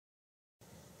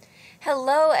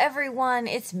Hello everyone,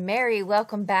 it's Mary.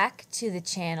 Welcome back to the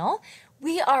channel.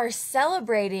 We are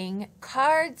celebrating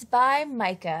Cards by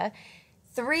Maaike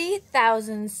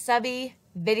 3000 subby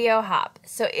video hop.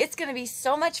 So it's going to be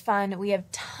so much fun. We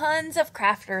have tons of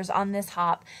crafters on this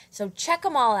hop, so check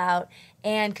them all out.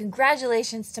 And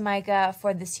congratulations to Maaike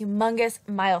for this humongous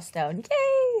milestone.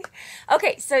 Yay!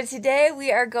 Okay, so today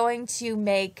we are going to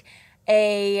make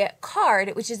a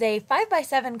card, which is a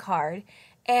 5x7 card.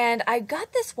 And I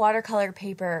got this watercolor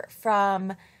paper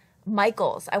from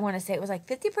Michael's. I want to say it was like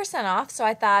 50% off, so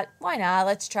I thought, why not?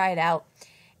 Let's try it out.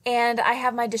 And I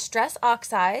have my Distress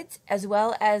Oxides as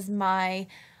well as my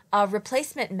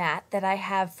replacement mat that I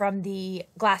have from the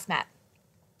glass mat.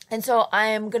 And so I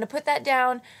am going to put that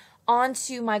down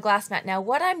onto my glass mat. Now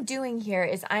what I'm doing here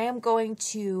is I am going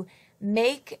to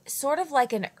make sort of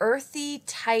like an earthy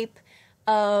type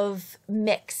of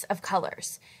mix of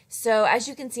colors. So as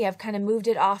you can see, I've kind of moved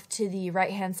it off to the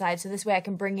right hand side so this way I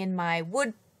can bring in my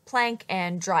wood plank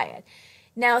and dry it.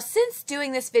 Now since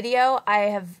doing this video, I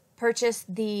have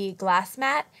purchased the glass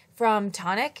mat from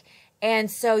Tonic, and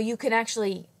so you can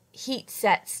actually heat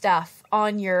set stuff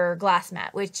on your glass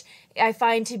mat, which I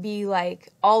find to be like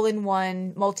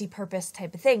all-in-one multi-purpose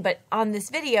type of thing. But on this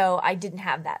video I didn't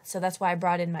have that, so that's why I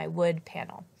brought in my wood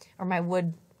panel, or my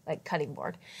wood like cutting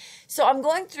board. So I'm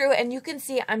going through and you can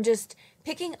see I'm just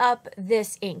picking up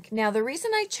this ink. Now the reason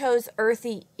I chose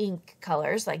earthy ink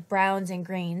colors like browns and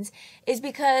greens is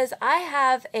because I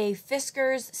have a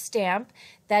Fiskars stamp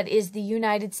that is the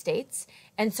United States,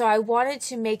 and so I wanted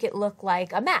to make it look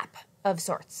like a map of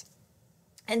sorts.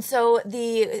 And so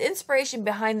the inspiration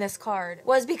behind this card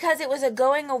was because it was a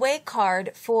going away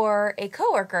card for a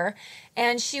coworker,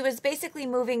 and she was basically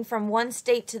moving from one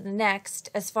state to the next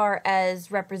as far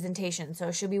as representation.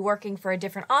 So she'll be working for a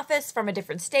different office from a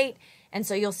different state, and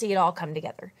so you'll see it all come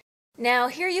together. Now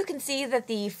here you can see that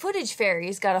the footage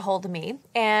fairies got a hold of me,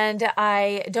 and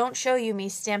I don't show you me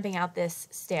stamping out this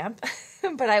stamp,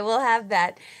 but I will have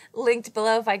that linked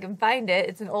below if I can find it.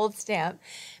 It's an old stamp.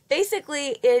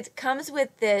 Basically, it comes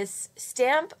with this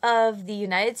stamp of the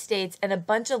United States and a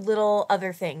bunch of little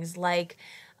other things like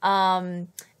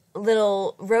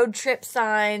little road trip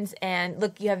signs, and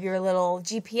look, you have your little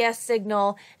GPS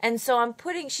signal. And so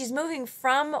she's moving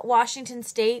from Washington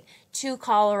State to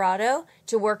Colorado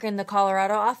to work in the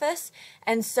Colorado office.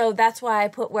 And so that's why I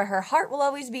put where her heart will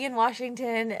always be in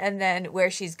Washington, and then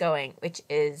where she's going, which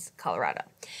is Colorado.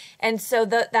 And so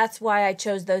that's why I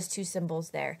chose those two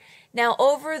symbols there. Now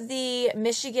over the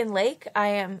Michigan Lake,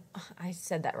 I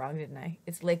said that wrong, didn't I?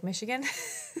 It's Lake Michigan.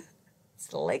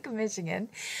 It's Lake Michigan.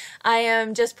 I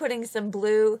am just putting some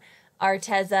blue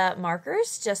Arteza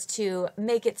markers just to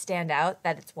make it stand out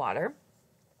that it's water.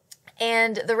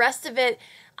 And the rest of it,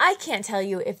 I can't tell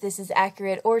you if this is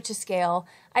accurate or to scale.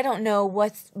 I don't know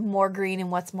what's more green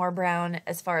and what's more brown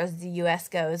as far as the US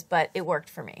goes, but it worked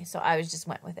for me, so I just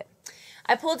went with it.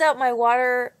 I pulled out my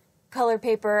watercolor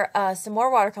paper, some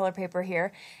more watercolor paper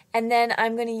here, and then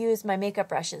I'm going to use my makeup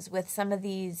brushes with some of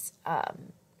these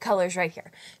colors right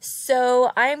here.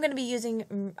 So I am going to be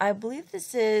using, I believe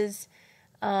this is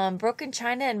Broken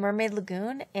China and Mermaid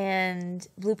Lagoon and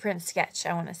Blueprint Sketch,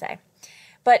 I want to say.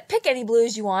 But pick any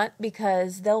blues you want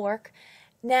because they'll work.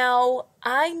 Now,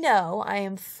 I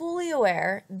am fully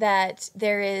aware that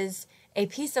there is a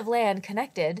piece of land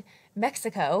connected,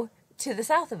 Mexico, to the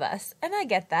south of us, and I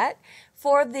get that.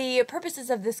 For the purposes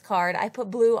of this card, I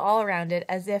put blue all around it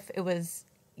as if it was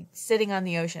sitting on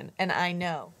the ocean, and I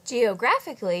know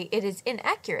geographically it is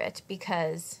inaccurate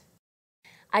because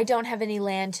I don't have any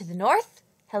land to the north,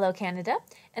 hello Canada,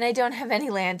 and I don't have any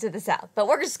land to the south, but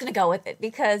we're just gonna go with it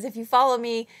because if you follow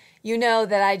me, you know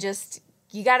that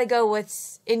you gotta go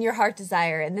what's in your heart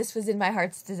desire, and this was in my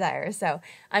heart's desire. So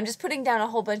I'm just putting down a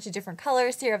whole bunch of different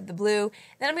colors here of the blue.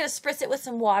 Then I'm going to spritz it with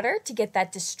some water to get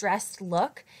that distressed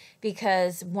look,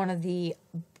 because one of the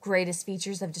greatest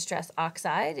features of Distress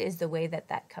Oxide is the way that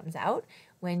that comes out.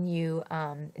 When you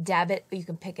dab it, you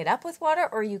can pick it up with water,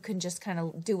 or you can just kind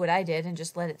of do what I did and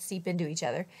just let it seep into each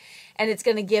other. And it's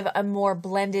going to give a more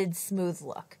blended, smooth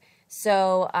look.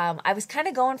 So I was kind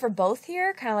of going for both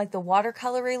here, kind of like the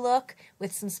watercolory look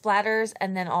with some splatters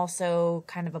and then also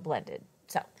kind of a blended.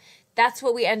 So that's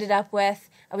what we ended up with.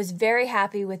 I was very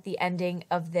happy with the ending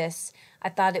of this. I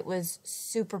thought it was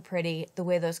super pretty the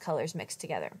way those colors mixed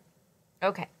together.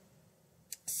 Okay,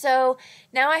 so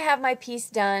now I have my piece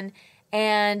done,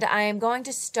 and I am going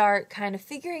to start kind of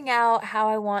figuring out how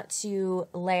I want to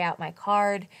lay out my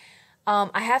card.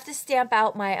 I have to stamp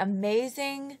out my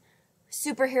amazing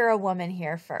superhero woman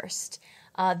here first.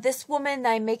 This woman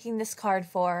that I'm making this card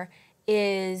for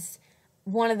is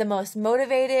one of the most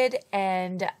motivated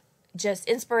and just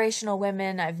inspirational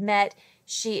women I've met.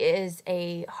 She is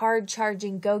a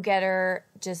hard-charging go-getter,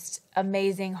 just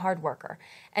amazing hard worker.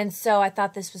 And so I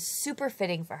thought this was super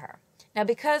fitting for her. Now,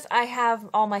 because I have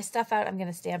all my stuff out, I'm going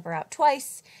to stamp her out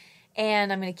twice,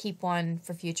 and I'm going to keep one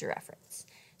for future reference.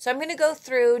 So I'm going to go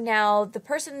through now. The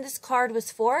person this card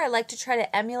was for, I like to try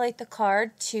to emulate the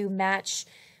card to match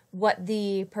what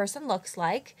the person looks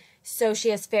like. So she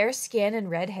has fair skin and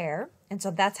red hair, and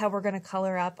so that's how we're going to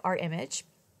color up our image.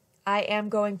 I am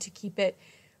going to keep it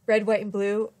red, white, and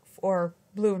blue, or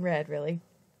blue and red, really,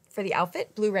 for the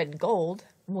outfit. Blue, red, and gold.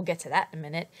 And we'll get to that in a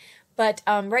minute. But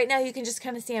right now you can just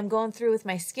kind of see I'm going through with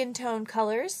my skin tone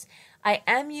colors. I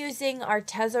am using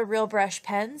Arteza Real Brush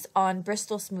pens on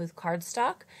Bristol Smooth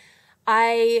cardstock.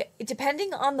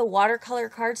 Depending on the watercolor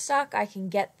cardstock, I can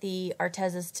get the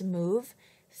Artezas to move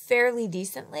fairly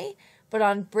decently. But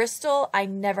on Bristol, I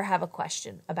never have a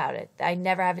question about it. I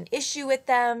never have an issue with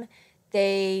them.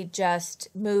 They just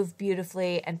move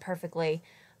beautifully and perfectly.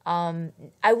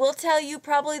 I will tell you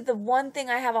probably the one thing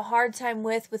I have a hard time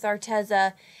with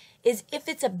Arteza is if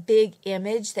it's a big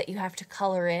image that you have to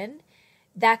color in.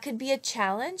 That could be a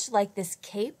challenge, like this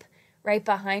cape right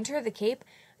behind her, the cape.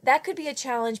 That could be a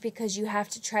challenge because you have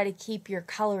to try to keep your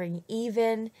coloring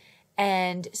even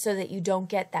and so that you don't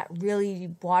get that really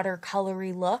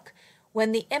watercolory look.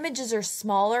 When the images are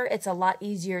smaller, it's a lot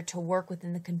easier to work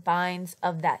within the confines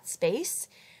of that space.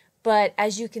 But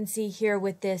as you can see here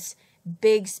with this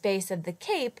big space of the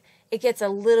cape, it gets a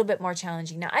little bit more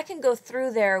challenging. Now, I can go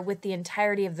through there with the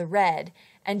entirety of the red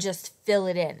and just fill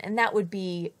it in, and that would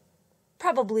be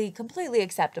probably completely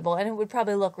acceptable, and it would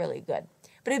probably look really good.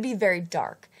 But it would be very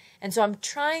dark. And so I'm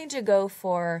trying to go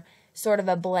for sort of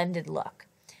a blended look.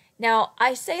 Now,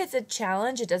 I say it's a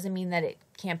challenge. It doesn't mean that it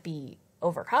can't be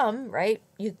overcome, right?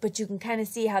 But you can kind of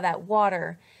see how that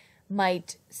water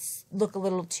might look a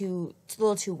little too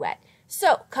wet.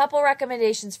 So, couple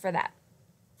recommendations for that.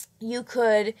 You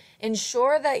could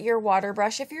ensure that your water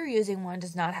brush, if you're using one,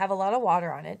 does not have a lot of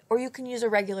water on it, or you can use a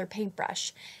regular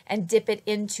paintbrush and dip it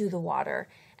into the water.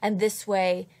 And this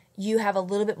way, you have a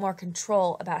little bit more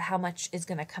control about how much is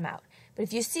going to come out. But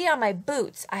if you see on my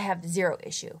boots, I have zero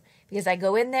issue because I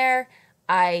go in there,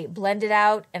 I blend it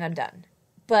out, and I'm done.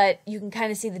 But you can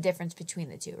kind of see the difference between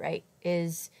the two, right?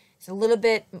 It's a little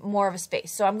bit more of a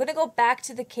space. So I'm going to go back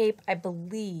to the cape, I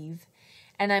believe,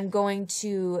 and I'm going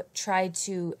to try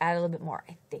to add a little bit more,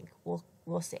 I think.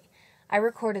 We'll see. I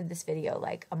recorded this video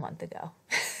like a month ago.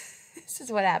 This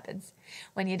is what happens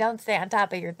when you don't stay on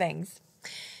top of your things.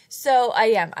 So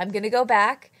I'm going to go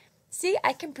back. See,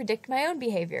 I can predict my own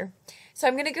behavior. So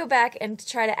I'm going to go back and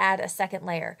try to add a second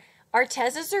layer.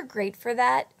 Artezas are great for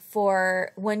that,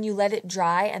 for when you let it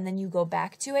dry and then you go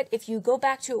back to it. If you go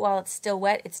back to it while it's still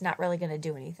wet, it's not really going to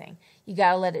do anything. You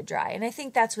got to let it dry. And I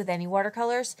think that's with any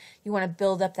watercolors. You want to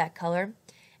build up that color.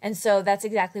 And so that's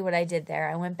exactly what I did there.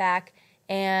 I went back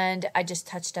and I just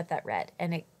touched up that red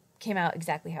and it came out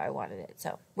exactly how I wanted it.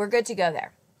 So we're good to go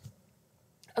there.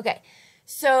 Okay,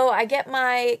 so I get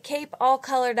my cape all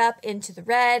colored up into the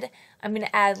red. I'm going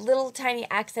to add little tiny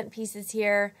accent pieces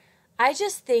here. I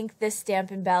just think this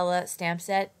Stampin' Bella stamp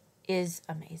set is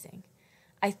amazing.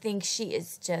 I think she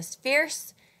is just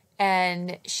fierce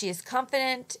and she is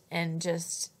confident and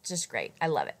just great. I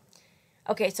love it.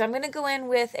 Okay, so I'm going to go in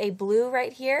with a blue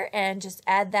right here and just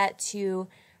add that to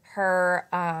her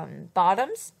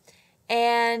bottoms.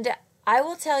 And I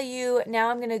will tell you, now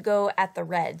I'm going to go at the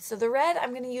red. So the red,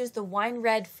 I'm going to use the wine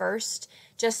red first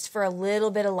just for a little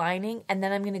bit of lining, and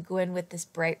then I'm going to go in with this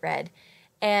bright red.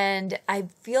 And I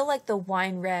feel like the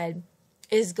wine red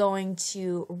is going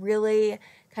to really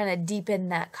kind of deepen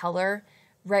that color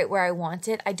right where I want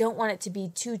it. I don't want it to be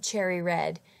too cherry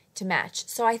red to match.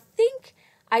 So I think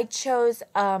I chose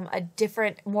a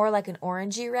different, more like an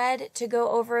orangey red to go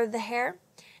over the hair.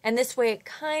 And this way it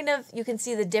kind of, you can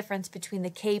see the difference between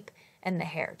the cape and the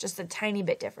hair, just a tiny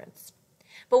bit difference.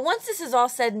 But once this is all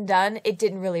said and done, it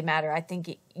didn't really matter. I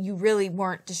think you really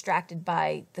weren't distracted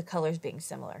by the colors being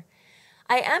similar.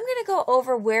 I am going to go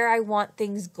over where I want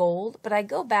things gold, but I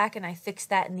go back and I fix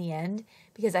that in the end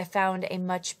because I found a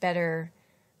much better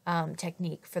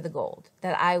technique for the gold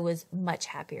that I was much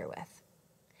happier with.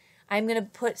 I'm going to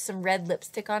put some red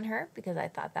lipstick on her because I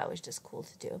thought that was just cool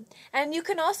to do. And you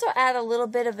can also add a little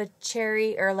bit of a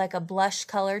cherry or like a blush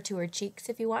color to her cheeks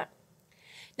if you want.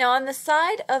 Now on the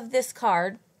side of this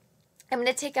card, I'm going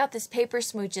to take out this Paper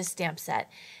Smooches stamp set.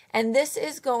 And this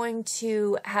is going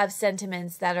to have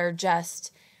sentiments that are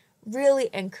just really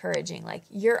encouraging. Like,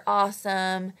 you're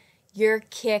awesome, you're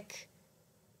kick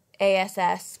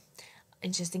ASS.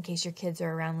 And just in case your kids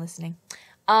are around listening.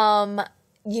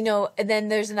 you know, and then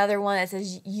there's another one that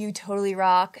says "You totally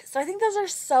rock." So I think those are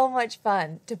so much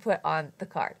fun to put on the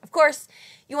card. Of course,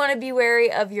 you want to be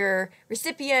wary of your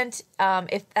recipient.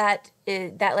 If that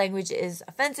language is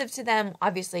offensive to them,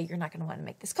 obviously you're not going to want to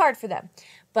make this card for them.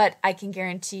 But I can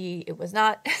guarantee it was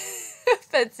not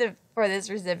offensive for this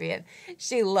recipient.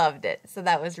 She loved it, so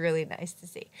that was really nice to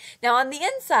see. Now on the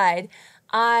inside,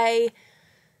 I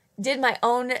did my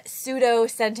own pseudo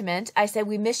sentiment. I said,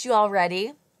 "We miss you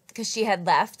already," because she had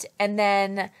left, and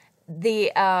then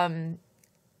the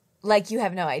like you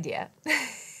have no idea,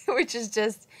 which is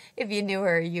just, if you knew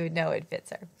her, you would know it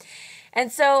fits her.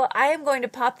 And so I am going to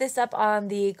pop this up on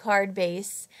the card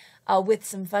base with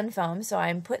some fun foam. So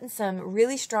I'm putting some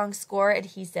really strong score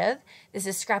adhesive. This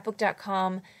is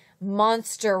scrapbook.com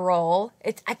monster roll.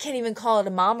 I can't even call it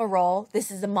a mama roll.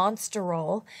 This is a monster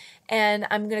roll. And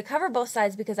I'm going to cover both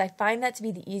sides because I find that to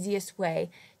be the easiest way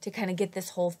to kind of get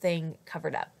this whole thing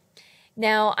covered up.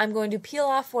 Now I'm going to peel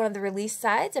off one of the release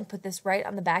sides and put this right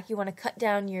on the back. You want to cut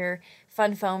down your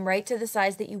fun foam right to the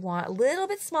size that you want, a little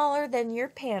bit smaller than your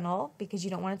panel because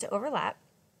you don't want it to overlap.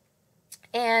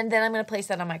 And then I'm going to place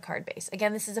that on my card base.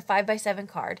 Again, this is a 5x7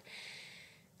 card.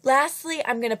 Lastly,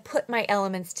 I'm going to put my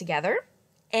elements together.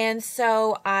 And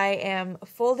so I am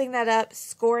folding that up,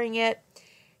 scoring it,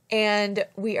 and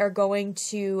we are going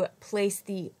to place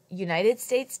the United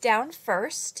States down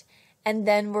first, and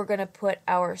then we're going to put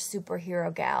our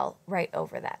superhero gal right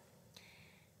over that.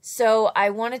 So I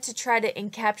wanted to try to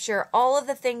encapture all of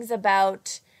the things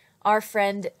about our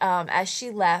friend as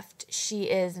she left. She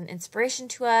is an inspiration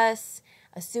to us,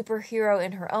 a superhero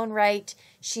in her own right.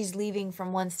 She's leaving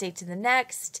from one state to the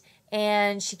next,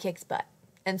 and she kicks butt.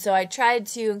 And so I tried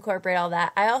to incorporate all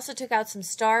that. I also took out some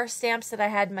star stamps that I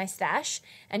had in my stash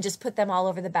and just put them all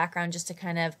over the background just to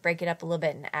kind of break it up a little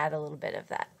bit and add a little bit of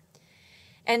that.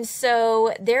 And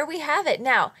so there we have it.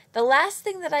 Now, the last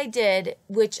thing that I did,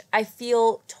 which I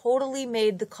feel totally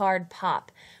made the card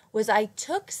pop, was I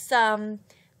took some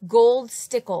gold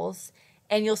stickles,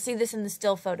 and you'll see this in the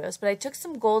still photos, but I took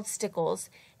some gold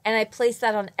stickles and I placed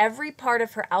that on every part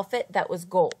of her outfit that was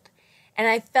gold. And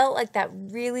I felt like that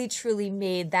really, truly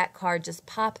made that card just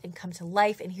pop and come to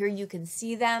life. And here you can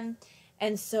see them.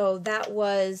 And so that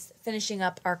was finishing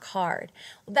up our card.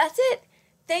 Well, that's it.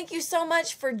 Thank you so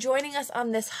much for joining us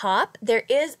on this hop. There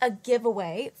is a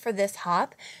giveaway for this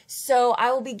hop. So I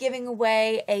will be giving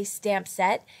away a stamp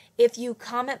set. If you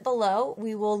comment below,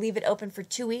 we will leave it open for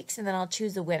 2 weeks and then I'll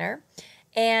choose a winner.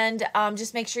 And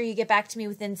just make sure you get back to me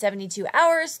within 72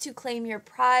 hours to claim your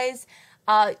prize.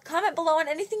 Comment below on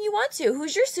anything you want to.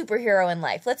 Who's your superhero in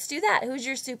life? Let's do that. Who's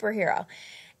your superhero?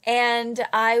 And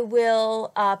I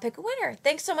will pick a winner.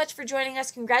 Thanks so much for joining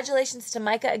us. Congratulations to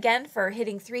Maaike again for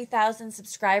hitting 3,000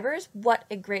 subscribers. What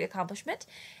a great accomplishment.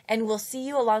 And we'll see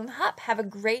you along the hop. Have a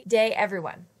great day,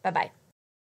 everyone. Bye-bye.